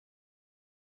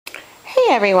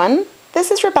Hi everyone, this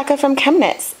is Rebecca from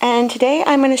ChemKnits, and today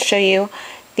I'm going to show you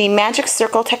the magic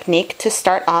circle technique to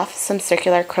start off some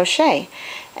circular crochet.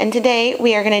 And today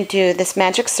we are going to do this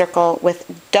magic circle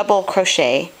with double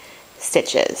crochet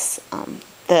stitches.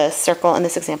 The circle in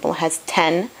this example has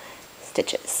 10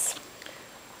 stitches.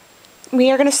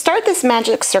 We are going to start this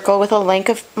magic circle with a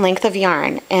length of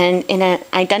yarn, and in an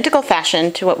identical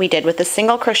fashion to what we did with the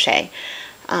single crochet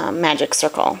magic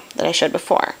circle that I showed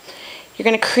before. You're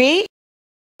going to create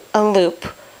a loop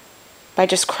by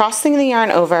just crossing the yarn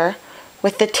over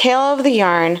with the tail of the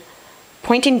yarn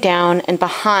pointing down and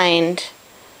behind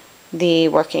the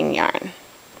working yarn.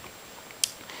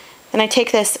 Then I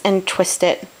take this and twist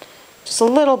it just a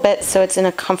little bit so it's in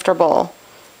a comfortable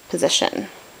position.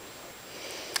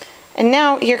 And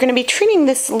now you're going to be treating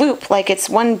this loop like it's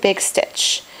one big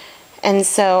stitch. And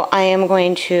so I am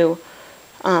going to,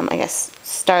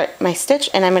 start my stitch,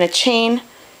 and I'm going to chain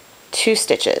 2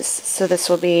 stitches. So this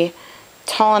will be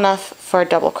tall enough for a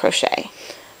double crochet.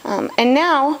 And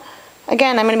now,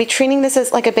 again, I'm going to be treating this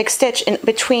as like a big stitch in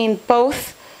between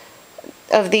both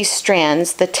of these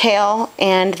strands, the tail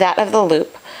and that of the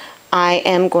loop. I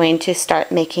am going to start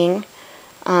making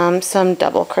some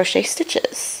double crochet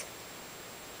stitches.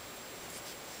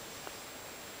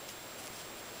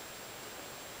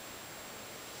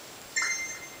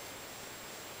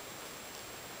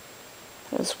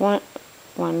 There's one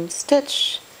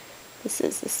stitch. This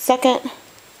is the second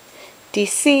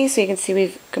DC, so you can see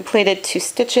we've completed 2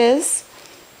 stitches,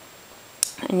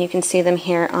 and you can see them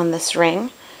here on this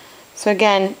ring. So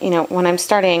again, when I'm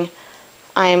starting,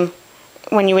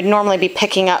 when you would normally be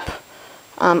picking up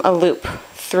a loop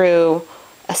through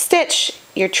a stitch,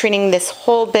 you're treating this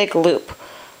whole big loop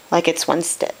like it's one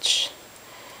stitch.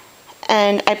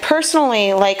 And I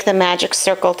personally like the magic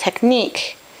circle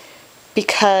technique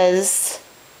because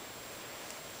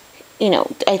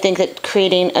I think that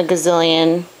creating a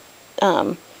gazillion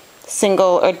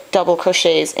single or double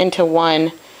crochets into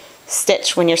one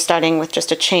stitch when you're starting with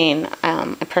just a chain,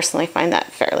 I personally find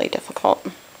that fairly difficult.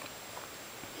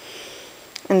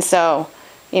 And so,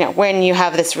 when you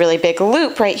have this really big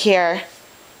loop right here,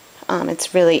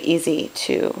 it's really easy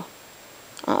to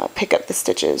pick up the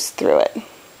stitches through it.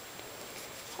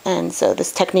 And so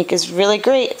this technique is really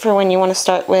great for when you want to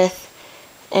start with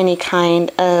any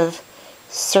kind of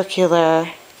circular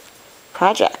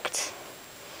project.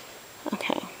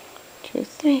 Okay, 2,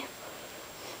 3.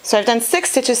 So I've done 6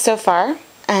 stitches so far,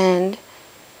 and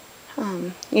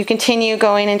you continue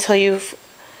going until you've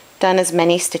done as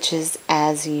many stitches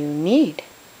as you need.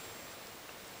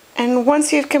 And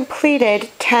once you've completed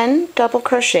 10 double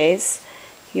crochets,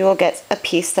 you will get a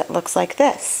piece that looks like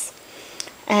this.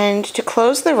 And to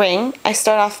close the ring, I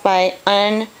start off by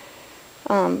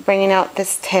bringing out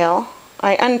this tail.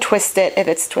 I untwist it if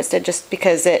it's twisted, just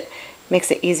because it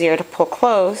makes it easier to pull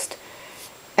closed.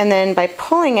 And then by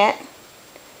pulling it,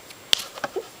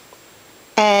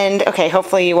 and okay,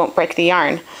 hopefully you won't break the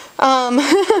yarn.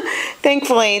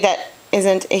 Thankfully that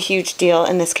isn't a huge deal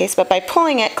in this case, but by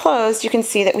pulling it closed, you can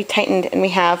see that we tightened and we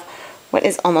have what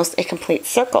is almost a complete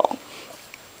circle.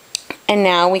 And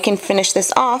now we can finish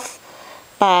this off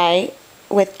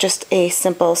with just a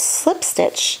simple slip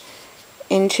stitch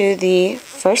into the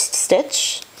first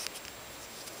stitch.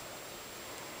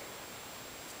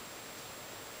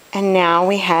 And now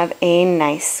we have a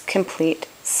nice complete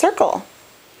circle.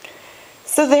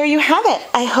 So there you have it.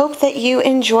 I hope that you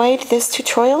enjoyed this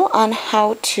tutorial on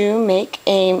how to make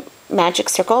a magic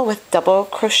circle with double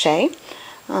crochet.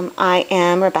 I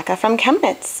am Rebecca from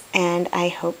ChemKnits, and I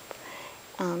hope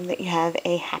that you have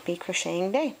a happy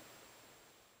crocheting day.